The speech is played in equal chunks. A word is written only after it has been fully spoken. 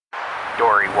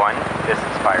Story 1, this is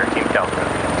Fireteam Delta.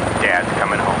 Dad's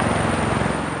coming home.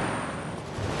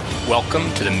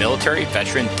 Welcome to the Military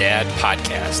Veteran Dad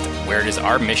Podcast, where it is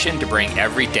our mission to bring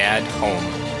every dad home.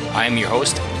 I am your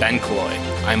host, Ben Cloy.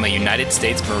 I'm a United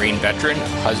States Marine veteran,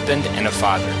 husband, and a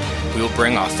father. We will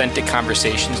bring authentic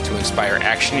conversations to inspire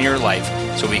action in your life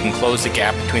so we can close the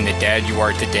gap between the dad you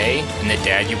are today and the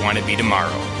dad you want to be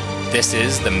tomorrow. This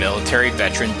is the Military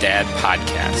Veteran Dad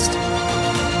Podcast.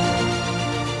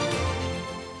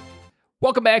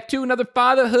 Welcome back to another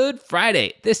Fatherhood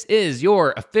Friday. This is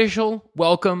your official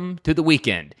welcome to the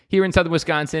weekend. Here in southern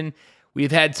Wisconsin,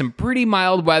 we've had some pretty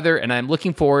mild weather, and I'm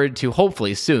looking forward to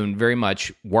hopefully soon very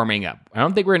much warming up. I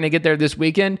don't think we're going to get there this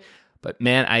weekend, but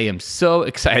man, I am so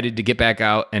excited to get back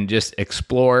out and just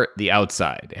explore the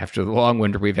outside. After the long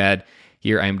winter we've had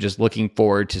here, I'm just looking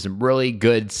forward to some really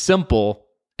good, simple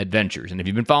adventures. And if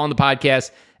you've been following the podcast,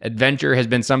 adventure has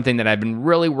been something that I've been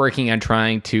really working on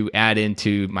trying to add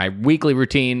into my weekly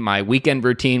routine, my weekend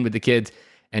routine with the kids,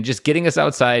 and just getting us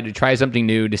outside to try something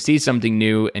new, to see something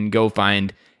new, and go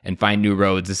find new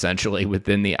roads, essentially,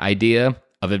 within the idea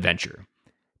of adventure.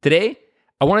 Today,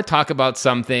 I want to talk about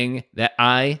something that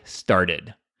I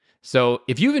started. So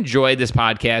if you've enjoyed this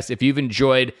podcast, if you've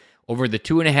enjoyed over the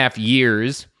 2.5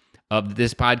 years of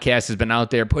this podcast has been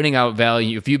out there putting out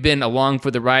value, if you've been along for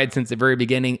the ride since the very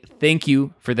beginning, thank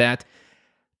you for that.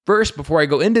 First, before I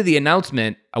go into the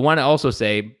announcement, I want to also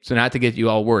say, so not to get you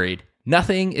all worried,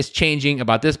 nothing is changing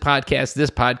about this podcast. This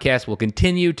podcast will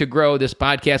continue to grow. This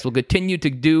podcast will continue to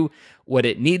do what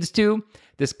it needs to.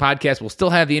 This podcast will still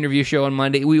have the interview show on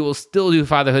Monday. We will still do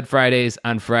Fatherhood Fridays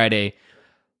on Friday.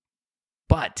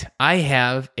 But I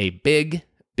have a big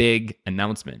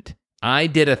announcement. I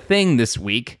did a thing this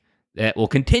week that will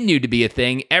continue to be a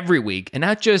thing every week, and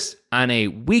not just on a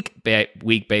week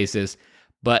basis,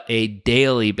 but a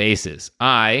daily basis.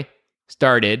 I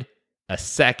started a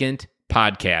second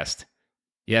podcast.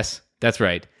 Yes, that's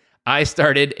right. I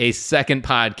started a second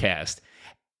podcast.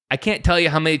 I can't tell you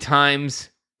how many times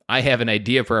I have an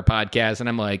idea for a podcast, and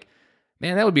I'm like,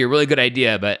 man, that would be a really good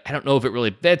idea, but I don't know if it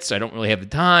really fits. I don't really have the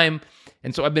time.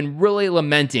 And so I've been really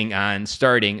lamenting on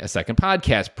starting a second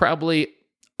podcast, probably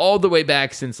all the way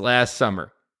back since last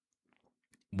summer.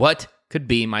 What could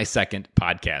be my second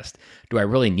podcast? Do I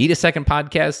really need a second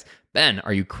podcast? Ben,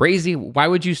 are you crazy? Why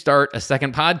would you start a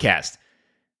second podcast?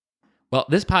 Well,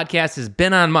 this podcast has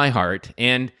been on my heart,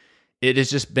 and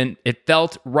it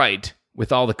felt right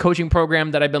with all the coaching program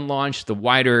that I've been launched, the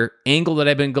wider angle that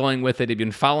I've been going with it. If you've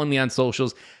been following me on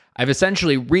socials, I've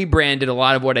essentially rebranded a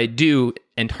lot of what I do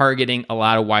and targeting a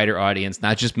lot of wider audience,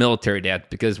 not just military dads,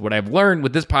 because what I've learned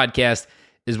with this podcast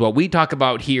is what we talk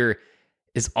about here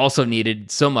is also needed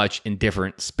so much in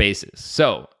different spaces.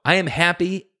 So I am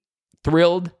happy,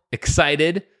 thrilled,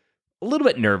 excited, a little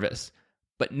bit nervous,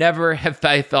 but never have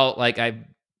I felt like I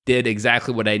did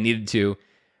exactly what I needed to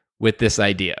with this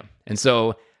idea. And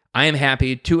so I am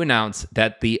happy to announce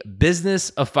that the Business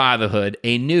of Fatherhood,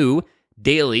 a new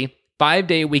daily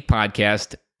 5-day-a-week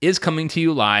podcast, is coming to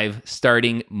you live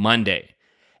starting Monday.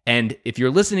 And if you're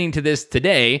listening to this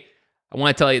today, I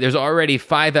want to tell you, there's already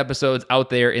 5 episodes out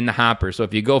there in the hopper. So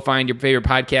if you go find your favorite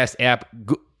podcast app,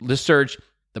 just search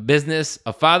The Business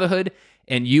of Fatherhood,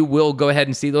 and you will go ahead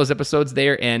and see those episodes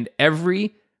there. And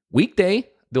every weekday,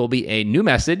 there will be a new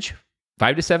message,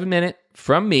 5 to 7 minute,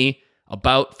 from me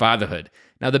about fatherhood.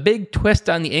 Now, the big twist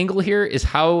on the angle here is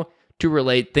how to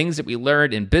relate things that we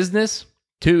learned in business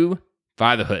to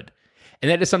fatherhood. And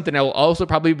that is something I will also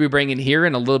probably be bringing here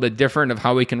in a little bit different of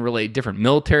how we can relate different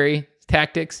military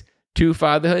tactics to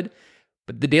fatherhood.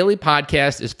 But the daily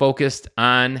podcast is focused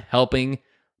on helping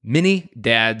many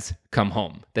dads come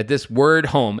home. That this word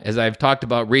home, as I've talked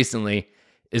about recently,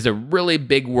 is a really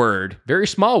big word, very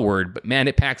small word, but man,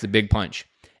 it packs a big punch.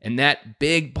 And that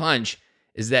big punch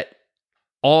is that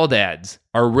all dads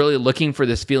are really looking for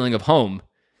this feeling of home,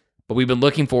 but we've been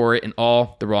looking for it in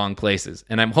all the wrong places.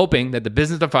 And I'm hoping that the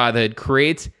Business of Fatherhood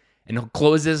creates and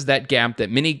closes that gap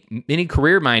that many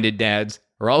career-minded dads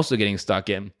are also getting stuck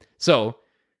in. So,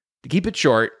 to keep it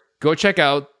short, go check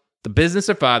out The Business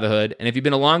of Fatherhood. And if you've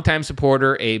been a longtime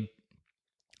supporter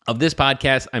of this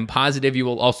podcast, I'm positive you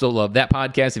will also love that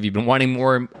podcast. If you've been wanting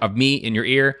more of me in your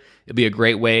ear, it'll be a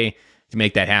great way to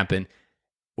make that happen.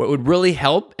 What would really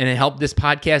help and help this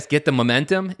podcast get the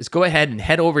momentum is go ahead and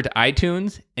head over to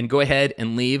iTunes and go ahead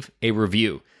and leave a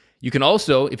review. You can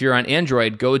also, if you're on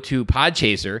Android, go to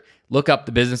Podchaser, look up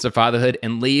The Business of Fatherhood,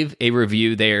 and leave a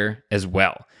review there as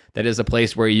well. That is a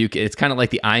place where it's kind of like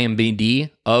the IMDb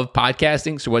of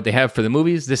podcasting. So what they have for the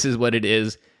movies, this is what it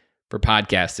is for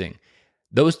podcasting.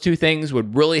 Those two things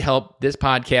would really help this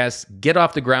podcast get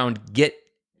off the ground, get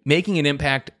making an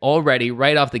impact already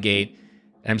right off the gate.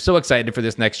 And I'm so excited for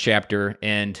this next chapter.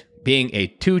 And being a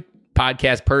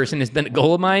 2-podcast person has been a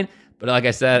goal of mine. But like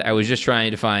I said, I was just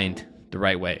trying to find the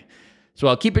right way. So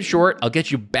I'll keep it short. I'll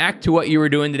get you back to what you were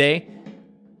doing today.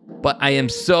 But I am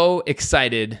so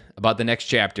excited about the next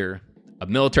chapter of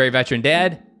Military Veteran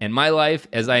Dad and my life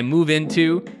as I move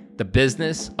into the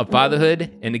business of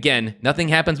fatherhood. And again, nothing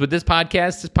happens with this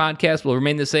podcast. This podcast will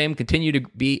remain the same, continue to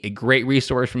be a great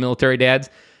resource for military dads.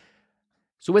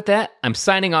 So with that, I'm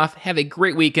signing off. Have a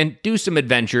great weekend. Do some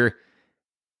adventure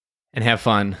and have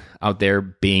fun out there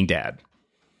being dad.